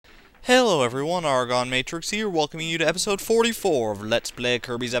Hello everyone, ArgonMatrix here, welcoming you to episode 44 of Let's Play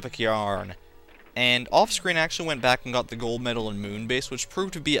Kirby's Epic Yarn. And off-screen I actually went back and got the gold medal in Moonbase, which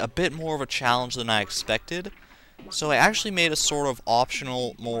proved to be a bit more of a challenge than I expected. So I actually made a sort of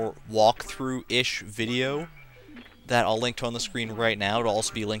optional, more walkthrough-ish video that I'll link to on the screen right now. It'll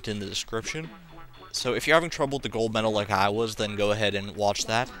also be linked in the description. So if you're having trouble with the gold medal like I was, then go ahead and watch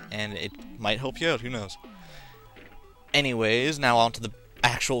that, and it might help you out, who knows. Anyways, now on to the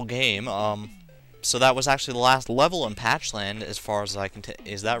actual game. So that was actually the last level in Patchland, as far as I can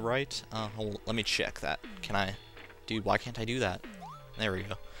is that right? Let me check that. Can I? Dude, why can't I do that? There we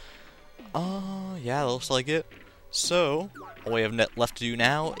go. Yeah, looks like it. So, all we have left to do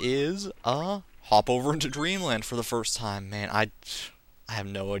now is, hop over into Dreamland for the first time. Man, I have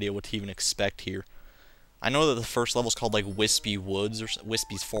no idea what to even expect here. I know that the first level's called, like, Whispy Woods, or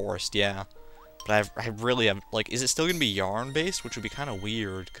Whispy's Forest, yeah. But I really have, like, is it still going to be yarn-based? Which would be kind of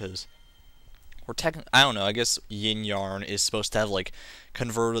weird, because we're I don't know, I guess Yin-Yarn is supposed to have, like,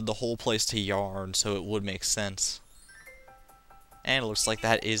 converted the whole place to yarn, so it would make sense. And it looks like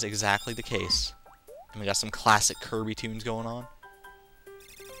that is exactly the case. And we got some classic Kirby tunes going on.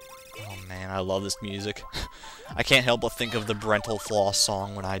 Oh man, I love this music. I can't help but think of the Brental Floss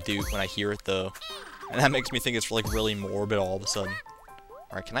song when I hear it, though. And that makes me think it's, like, really morbid all of a sudden.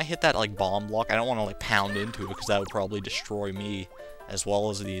 Alright, can I hit that, like, bomb block? I don't want to, like, pound into it, because that would probably destroy me, as well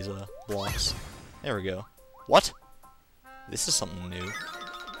as these, blocks. There we go. What? This is something new.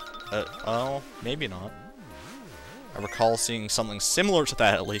 Oh, maybe not. I recall seeing something similar to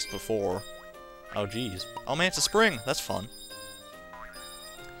that, at least, before. Oh, jeez. Oh, man, it's a spring! That's fun.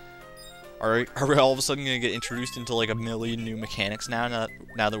 Are we all of a sudden gonna get introduced into, like, a million new mechanics now that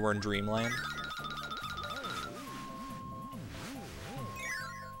we're in Dreamland?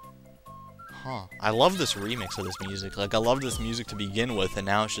 Huh. I love this remix of this music. Like, I loved this music to begin with, and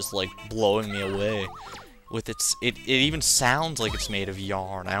now it's just, like, blowing me away. With it even sounds like it's made of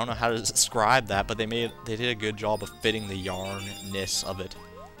yarn. I don't know how to describe that, but they did a good job of fitting the yarn-ness of it.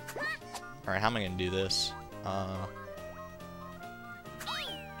 Alright, how am I gonna do this?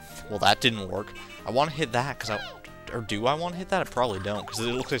 Well, that didn't work. I want to hit that, or do I want to hit that? I probably don't, because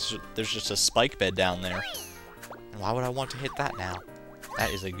it looks like there's just a spike bed down there. And why would I want to hit that now?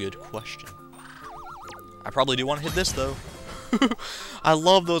 That is a good question. I probably do want to hit this, though. I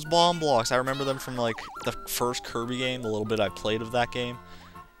love those bomb blocks. I remember them from, like, the first Kirby game, the little bit I played of that game.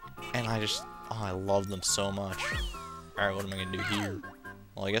 And I love them so much. Alright, what am I going to do here?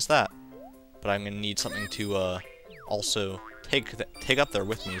 Well, I guess that. But I'm going to need something to, also take up there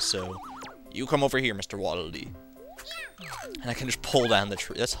with me, so you come over here, Mr. Waddle-Dee. And I can just pull down the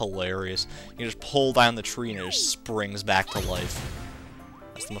tree. That's hilarious. You can just pull down the tree and it just springs back to life.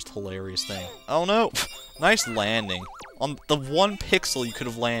 That's the most hilarious thing. Oh no! Nice landing. On the one pixel you could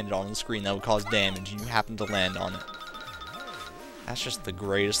have landed on the screen that would cause damage, and you happen to land on it. That's just the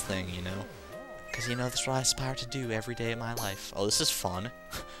greatest thing, you know? Because, you know, that's what I aspire to do every day of my life. Oh, this is fun.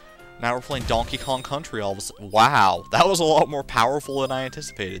 Now we're playing Donkey Kong Country all of a sudden. Wow! That was a lot more powerful than I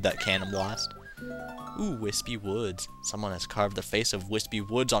anticipated, that cannon blast. Ooh, Whispy Woods. Someone has carved the face of Whispy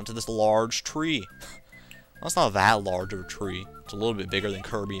Woods onto this large tree. Well, it's not that large of a tree. It's a little bit bigger than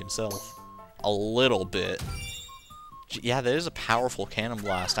Kirby himself. A little bit. Yeah, that is a powerful cannon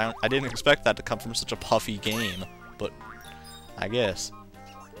blast. I didn't expect that to come from such a puffy game, but I guess.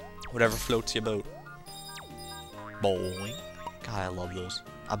 Whatever floats your boat. Bowling. God, I love those.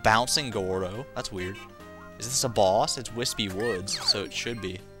 A bouncing Gordo. That's weird. Is this a boss? It's Whispy Woods, so it should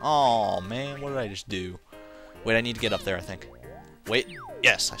be. Oh man, what did I just do? Wait, I need to get up there, I think. Wait.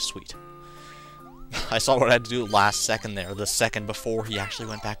 Yes, sweet. I saw what I had to do last second there, the second before he actually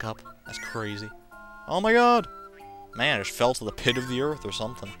went back up. That's crazy. Oh my god! Man, I just fell to the pit of the earth or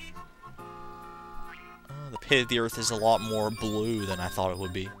something. The pit of the earth is a lot more blue than I thought it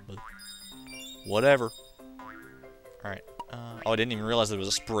would be, but whatever. Alright. Oh, I didn't even realize there was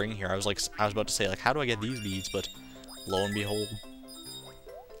a spring here. I was about to say, like, how do I get these beads? But lo and behold.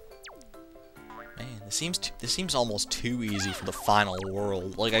 Man, this seems almost too easy for the final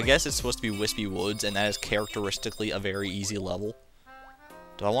world. Like, I guess it's supposed to be Whispy Woods, and that is characteristically a very easy level.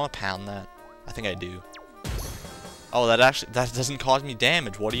 Do I want to pound that? I think I do. Oh, that doesn't cause me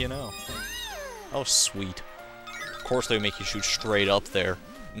damage. What do you know? Oh, sweet. Of course, they would make you shoot straight up there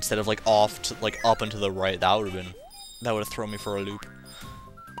instead of like up and to the right. That would have thrown me for a loop.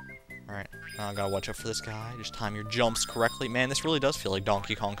 All right, now I gotta watch out for this guy. Just time your jumps correctly. Man, this really does feel like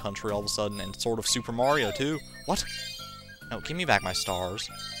Donkey Kong Country all of a sudden, and sort of Super Mario too. What? No, give me back my stars.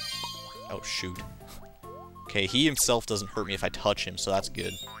 Oh shoot. Okay, he himself doesn't hurt me if I touch him, so that's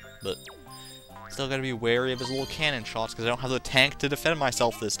good. But Still gotta be wary of his little cannon shots because I don't have the tank to defend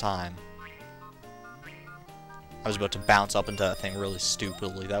myself this time. I was about to bounce up into that thing really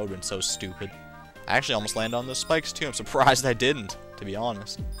stupidly. That would have been so stupid. I actually almost landed on those spikes too. I'm surprised I didn't, to be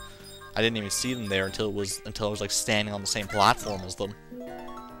honest. I didn't even see them there until I was like standing on the same platform as them.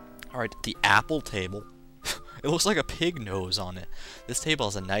 Alright, the apple table. It looks like a pig nose on it. This table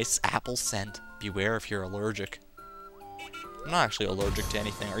has a nice apple scent. Beware if you're allergic. I'm not actually allergic to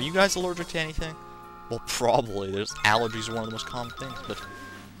anything. Are you guys allergic to anything? Well, probably. Allergies are one of the most common things, but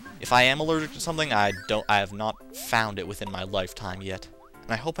if I am allergic to something, I have not found it within my lifetime yet.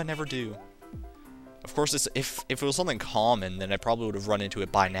 And I hope I never do. Of course, if it was something common, then I probably would have run into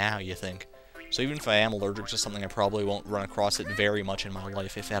it by now, you think. So even if I am allergic to something, I probably won't run across it very much in my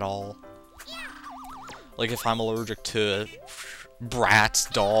life, if at all. Like if I'm allergic to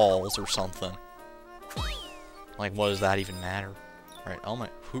Bratz dolls or something. Like, what does that even matter? Right, oh my,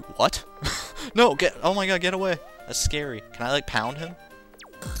 what? No, oh my god, get away. That's scary. Can I, like, pound him?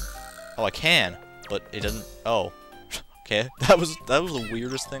 Oh, I can, but it doesn't, oh. Okay, that was the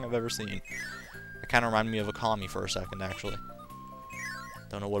weirdest thing I've ever seen. It kind of reminded me of a Kami for a second, actually.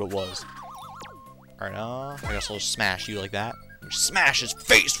 Don't know what it was. Alright, I guess I'll just smash you like that. Smash his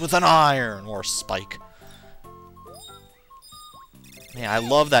face with an iron! Or a spike. Man, I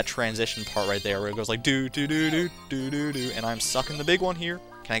love that transition part right there where it goes like do do do do do do do, and I'm sucking the big one here.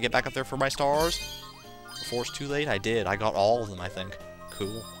 Can I get back up there for my stars? Before it's too late? I did. I got all of them, I think.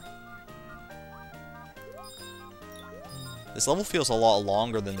 Cool. This level feels a lot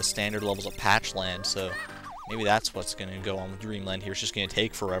longer than the standard levels of Patchland, so maybe that's what's gonna go on with Dreamland here. It's just gonna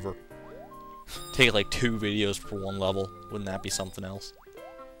take forever. Take like 2 videos for one level. Wouldn't that be something else?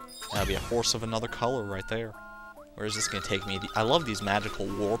 That'd be a horse of another color right there. Where is this gonna take me? I love these magical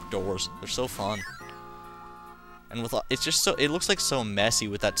warp doors. They're so fun. And with it's just so, it looks like so messy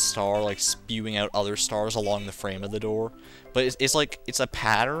with that star like spewing out other stars along the frame of the door. But it's like, it's a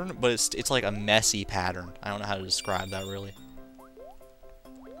pattern, but it's like a messy pattern. I don't know how to describe that really.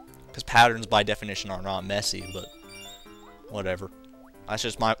 Because patterns by definition are not messy, but whatever. That's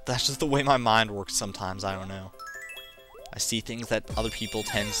just the way my mind works sometimes, I don't know. I see things that other people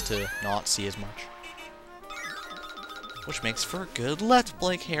tends to not see as much. Which makes for a good Let's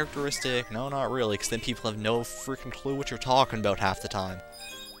Play characteristic. No, not really, because then people have no freaking clue what you're talking about half the time.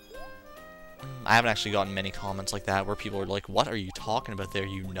 I haven't actually gotten many comments like that where people are like, what are you talking about there,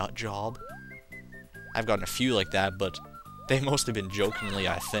 you nut job? I've gotten a few like that, but they've mostly been jokingly,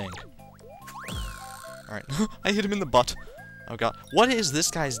 I think. Alright, I hit him in the butt. Oh god. What is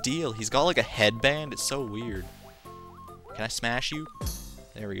this guy's deal? He's got like a headband. It's so weird. Can I smash you?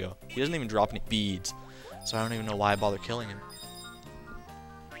 There we go. He doesn't even drop any beads. So I don't even know why I bother killing him.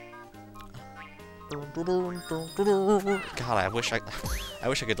 God, I wish I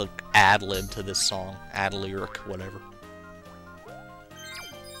could like ad-lib to this song. Ad-lyric, whatever. I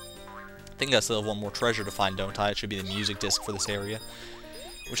think I still have one more treasure to find, don't I? It should be the music disc for this area.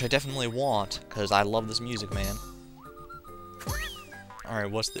 Which I definitely want, because I love this music, man.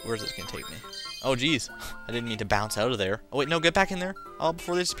 Alright, where's this gonna take me? Oh, jeez. I didn't mean to bounce out of there. Oh, wait, no, get back in there. Oh,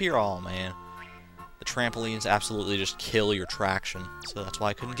 before they disappear. Oh, man. The trampolines absolutely just kill your traction, so that's why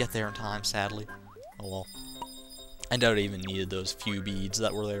I couldn't get there in time, sadly. Oh, well. I doubt I even needed those few beads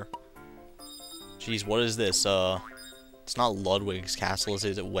that were there. Jeez, what is this? It's not Ludwig's castle, is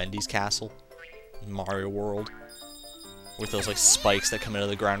it? Is it Wendy's castle? Mario World. With those, like, spikes that come out of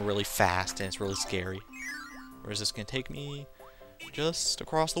the ground really fast, and it's really scary. Where is this gonna take me? Just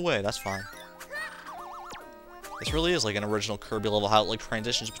across the way, that's fine. This really is like an original Kirby level, how it like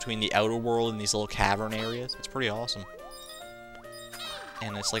transitions between the outer world and these little cavern areas. It's pretty awesome.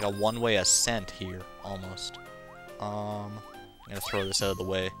 And it's like a one-way ascent here, almost. I'm gonna throw this out of the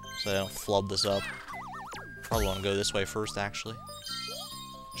way so I don't flub this up. Probably want to go this way first, actually.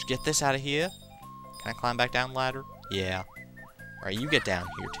 Just get this out of here. Can I climb back down the ladder? Yeah. Alright, you get down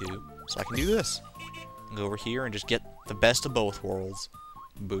here too, so I can do this. And go over here and just get the best of both worlds.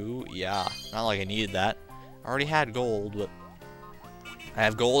 Boo, yeah. Not like I needed that. I already had gold, but I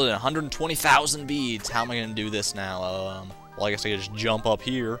have gold and 120,000 beads. How am I gonna do this now? Well, I guess I could just jump up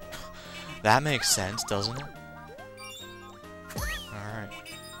here. That makes sense, doesn't it? Alright.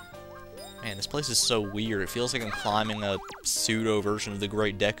 Man, this place is so weird. It feels like I'm climbing a pseudo version of the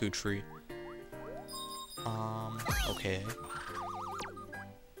Great Deku Tree. Okay.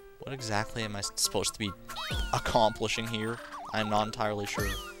 What exactly am I supposed to be accomplishing here? I'm not entirely sure.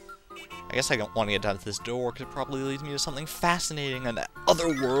 I guess I don't want to get down to this door, because it probably leads me to something fascinating, an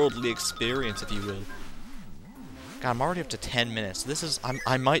otherworldly experience, if you will. God, I'm already up to 10 minutes. This is,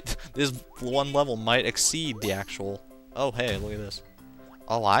 this one level might exceed the actual... Oh, hey, look at this.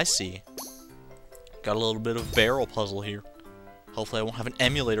 Oh, I see. Got a little bit of barrel puzzle here. Hopefully I won't have an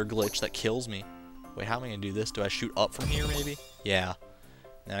emulator glitch that kills me. Wait, how am I gonna do this? Do I shoot up from here, maybe? Yeah.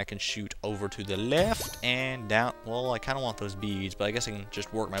 Then I can shoot over to the left and down. Well, I kind of want those beads, but I guess I can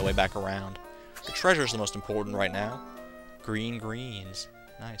just work my way back around. The treasure's the most important right now. Green greens.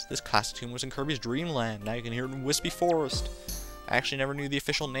 Nice. This costume was in Kirby's Dreamland. Now you can hear it in Whispy Forest. I actually never knew the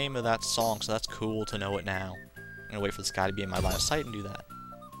official name of that song, so that's cool to know it now. I'm gonna wait for this guy to be in my line of sight and do that.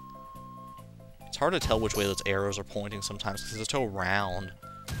 It's hard to tell which way those arrows are pointing sometimes because it's so round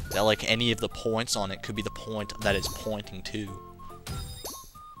that like any of the points on it could be the point that it's pointing to.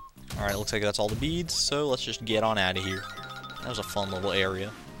 Alright, looks like that's all the beads, so let's just get on out of here. That was a fun little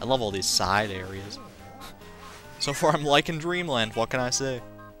area. I love all these side areas. So far I'm liking Dreamland, what can I say?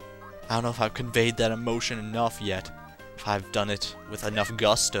 I don't know if I've conveyed that emotion enough yet. If I've done it with enough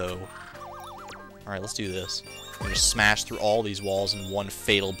gusto. Alright, let's do this. I'm gonna smash through all these walls in one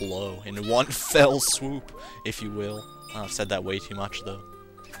fatal blow. In one fell swoop, if you will. Oh, I've said that way too much, though,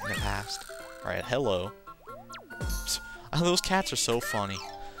 in the past. Alright, hello. Oh, those cats are so funny.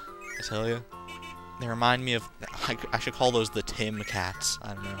 I tell you. They remind me of... I should call those the Tim cats.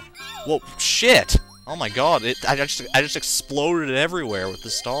 I don't know. Whoa, shit! Oh my god, I just exploded it everywhere with the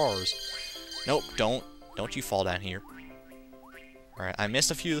stars. Nope, don't you fall down here. Alright, I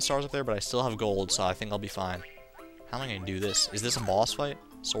missed a few of the stars up there, but I still have gold, so I think I'll be fine. How am I gonna do this? Is this a boss fight?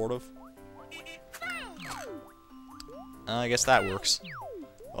 Sort of. I guess that works.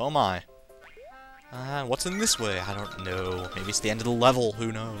 Oh my. What's in this way? I don't know. Maybe it's the end of the level,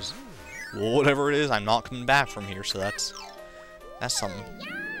 who knows. Well, whatever it is, I'm not coming back from here, so that's something.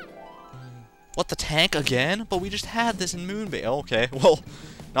 What, the tank again? But we just had this in Moonbase. Okay, well,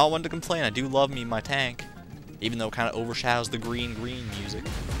 not one to complain. I do love me my tank. Even though it kind of overshadows the green music.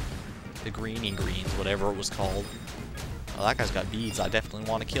 The greeny greens, whatever it was called. Oh, that guy's got beads. I definitely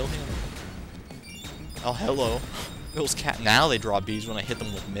want to kill him. Oh, hello. Those cat. Now they draw beads when I hit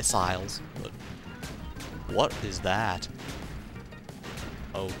them with missiles. But what is that?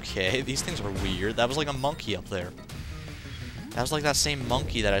 Okay, these things are weird. That was like a monkey up there. That was like that same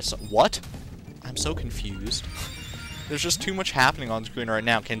monkey that I saw. What? I'm so confused. There's just too much happening on screen right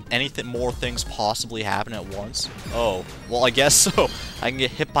now. Can anything more things possibly happen at once? Oh, well, I guess so. I can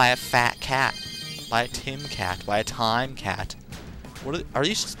get hit by a fat cat. By a Tim cat. By a time cat. What are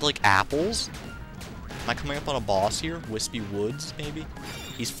these, like, apples? Am I coming up on a boss here? Whispy Woods, maybe?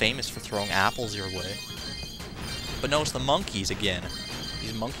 He's famous for throwing apples your way. But no, it's the monkeys again.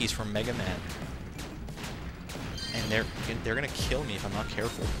 These monkeys from Mega Man. And they're gonna kill me if I'm not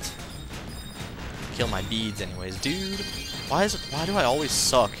careful. Kill my beads anyways. Dude, why do I always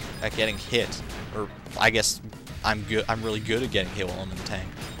suck at getting hit? Or I guess I'm really good at getting hit while I'm in the tank.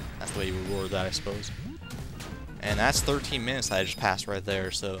 That's the way you reward that, I suppose. And that's 13 minutes that I just passed right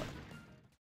there, so